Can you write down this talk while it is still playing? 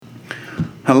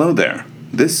Hello there.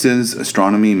 This is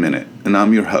Astronomy Minute, and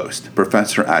I'm your host,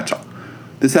 Professor Atal.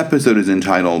 This episode is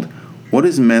entitled, What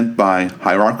is meant by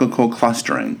hierarchical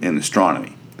clustering in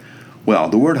astronomy? Well,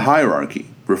 the word hierarchy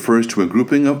refers to a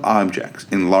grouping of objects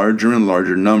in larger and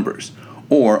larger numbers,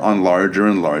 or on larger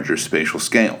and larger spatial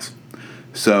scales.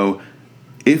 So,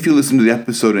 if you listen to the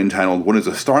episode entitled, What is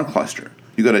a star cluster?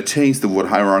 You got a taste of what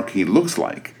hierarchy looks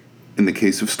like in the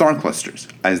case of star clusters,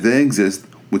 as they exist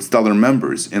with stellar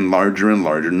members in larger and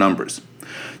larger numbers.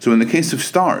 So in the case of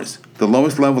stars, the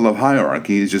lowest level of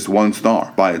hierarchy is just one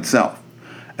star by itself,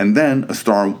 and then a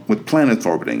star with planets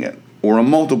orbiting it, or a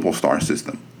multiple star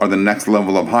system, are the next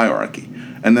level of hierarchy,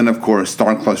 and then of course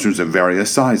star clusters of various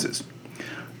sizes.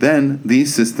 Then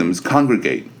these systems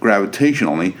congregate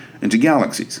gravitationally into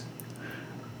galaxies.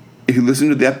 If you listen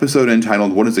to the episode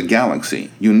entitled, What is a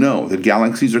Galaxy?, you know that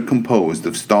galaxies are composed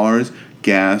of stars,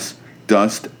 gas,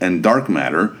 dust, and dark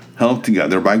matter held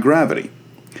together by gravity.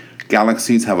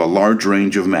 Galaxies have a large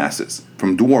range of masses,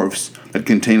 from dwarfs that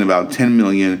contain about 10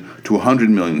 million to 100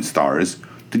 million stars,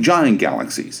 to giant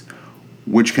galaxies,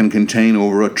 which can contain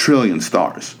over 1 trillion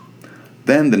stars.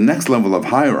 Then the next level of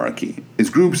hierarchy is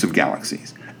groups of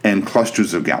galaxies and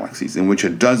clusters of galaxies, in which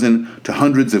 12 to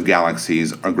hundreds of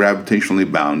galaxies are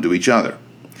gravitationally bound to each other.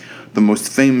 The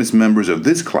most famous members of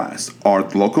this class are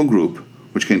the Local Group,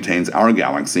 which contains our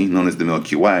galaxy, known as the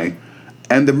Milky Way,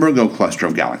 and the Virgo cluster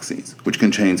of galaxies, which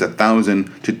contains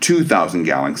 1,000 to 2,000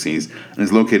 galaxies and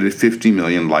is located 50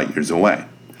 million light years away.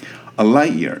 A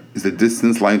light year is the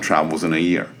distance light travels in a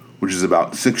year, which is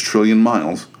about 6 trillion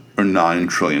miles, or 9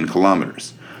 trillion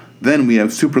kilometers. Then we have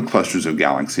superclusters of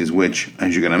galaxies, which,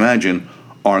 as you can imagine,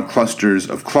 are clusters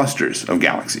of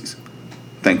galaxies.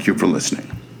 Thank you for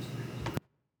listening.